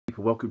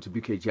welcome to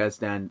Bouquet Jazz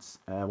Dance.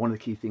 One of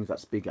the key things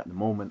that's big at the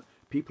moment,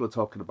 people are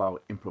talking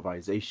about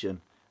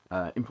improvisation.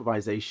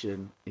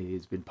 Improvisation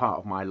has been part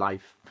of my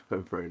life for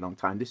a very long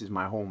time. This is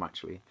my home,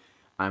 actually.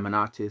 I'm an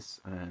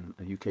artist and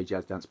a UK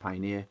jazz dance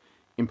pioneer.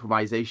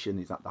 Improvisation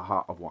is at the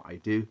heart of what I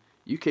do.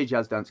 UK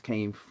jazz dance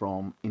came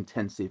from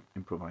intensive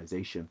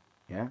improvisation.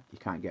 Yeah, you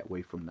can't get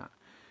away from that.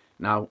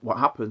 Now, what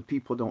happens,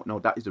 people don't know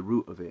that is the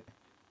root of it.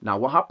 Now,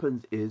 what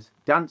happens is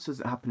dance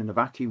doesn't happen in a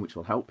vacuum, which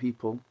will help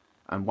people.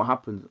 And what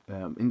happens,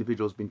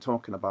 individuals been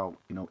talking about,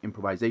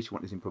 improvisation.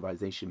 What does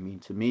improvisation mean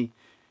to me?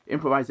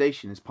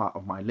 Improvisation is part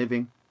of my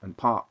living, and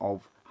part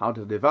of how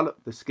to develop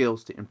the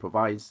skills to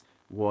improvise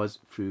was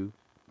through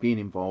being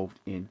involved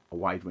in a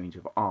wide range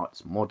of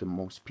arts, more than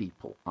most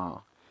people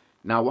are.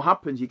 Now, what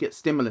happens, you get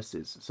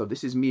stimuluses. So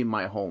this is me in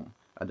my home.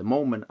 At the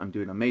moment, I'm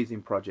doing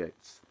amazing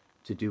projects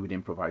to do with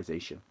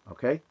improvisation,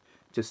 okay?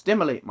 To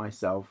stimulate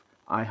myself,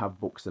 I have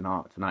books and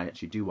art, and I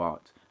actually do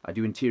art. I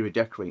do interior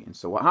decorating.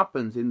 So what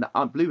happens in the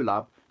blue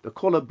lab, the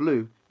color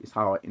blue is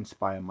how I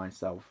inspire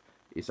myself.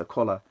 It's a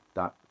color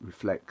that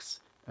reflects,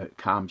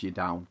 calms you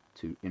down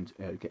to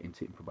get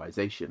into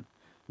improvisation.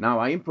 Now,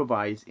 I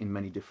improvise in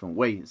many different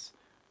ways.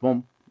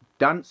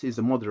 Dance is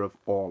the mother of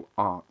all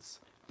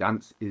arts.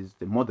 Dance is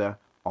the mother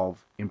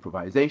of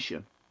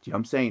improvisation. Do you know what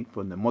I'm saying?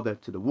 From the mother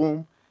to the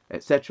womb,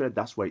 etc.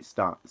 That's where it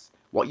starts.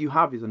 What you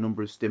have is a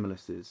number of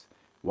stimuluses.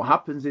 What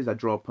happens is I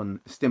draw upon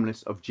the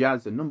stimulus of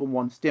jazz. The number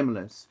one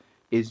stimulus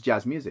is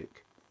jazz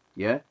music.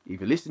 Yeah,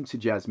 if you listen to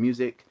jazz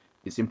music,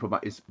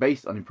 it's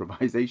based on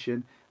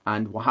improvisation.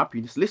 And what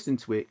happens, you just listen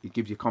to it, it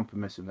gives you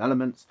complementary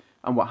elements.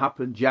 And what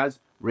happens, jazz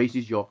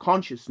raises your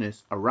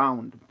consciousness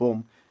around,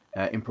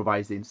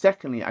 improvising.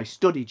 Secondly, I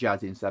study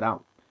jazz inside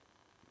out.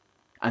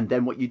 And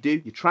then what you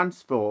do, you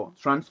transfer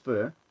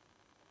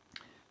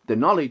the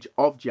knowledge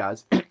of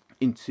jazz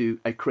into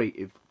a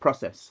creative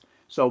process.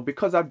 So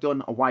because I've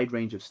done a wide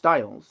range of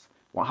styles,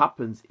 what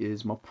happens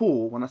is my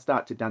pool, when I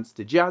start to dance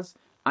to jazz,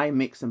 I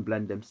mix and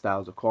blend them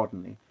styles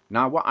accordingly.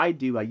 Now what I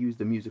do, I use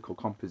the musical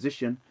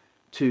composition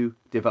to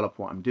develop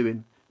what I'm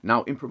doing.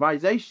 Now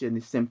improvisation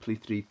is simply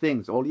three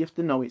things. All you have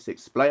to know is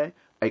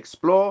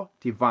explore,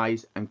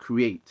 devise and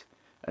create.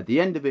 At the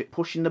end of it,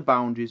 pushing the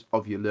boundaries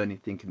of your learning,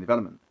 thinking,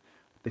 development.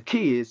 The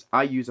key is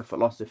I use a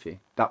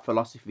philosophy. That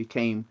philosophy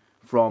came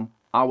from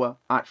our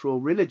actual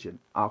religion,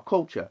 our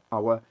culture,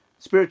 our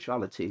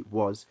spirituality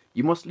was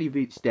you must live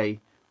each day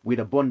with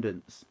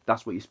abundance.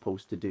 That's what you're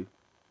supposed to do.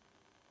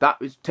 That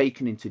was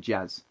taken into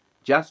jazz.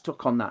 Jazz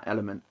took on that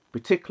element,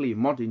 particularly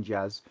modern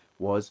jazz,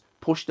 was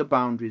push the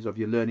boundaries of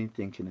your learning,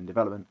 thinking and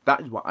development.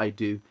 That is what I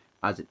do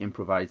as an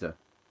improviser.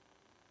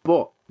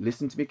 But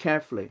listen to me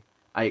carefully.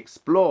 I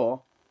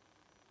explore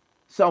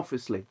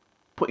selflessly,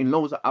 putting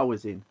loads of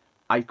hours in.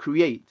 I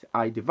create,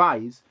 I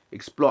devise,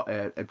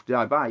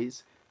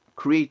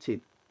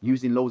 creating,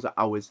 using loads of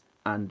hours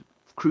and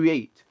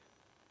create.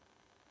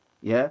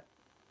 Yeah,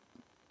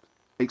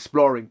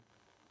 exploring,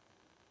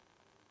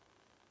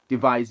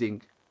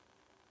 devising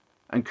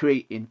and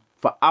creating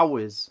for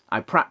hours. I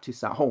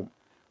practice at home.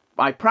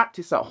 I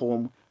practice at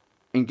home,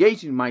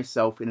 engaging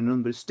myself in a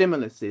number of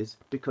stimuluses,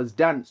 because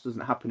dance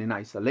doesn't happen in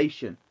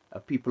isolation,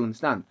 if people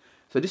understand.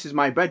 So this is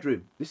my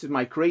bedroom. This is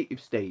my creative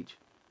stage.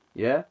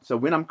 Yeah, so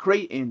when I'm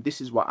creating,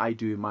 this is what I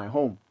do in my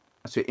home.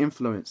 So it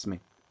influences me,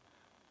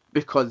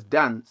 because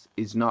dance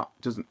is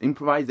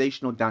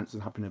improvisational dance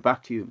doesn't happen in a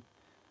vacuum.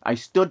 I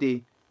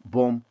study,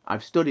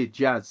 I've studied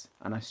jazz,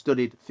 and I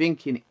studied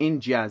thinking in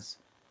jazz.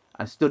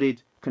 I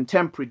studied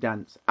contemporary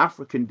dance,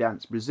 African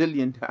dance,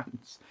 Brazilian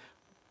dance,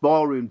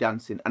 ballroom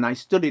dancing, and I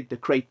studied the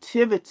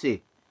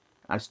creativity.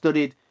 I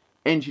studied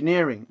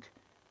engineering,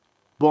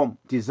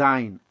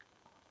 design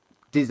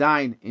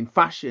in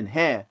fashion,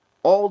 hair.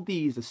 All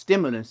these are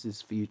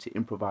stimuluses for you to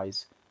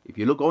improvise. If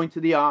you go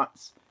into the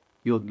arts,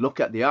 you'll look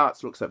at the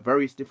arts, looks at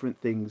various different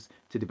things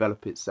to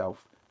develop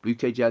itself.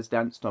 Bouquet Jazz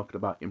Dance talking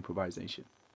about improvisation.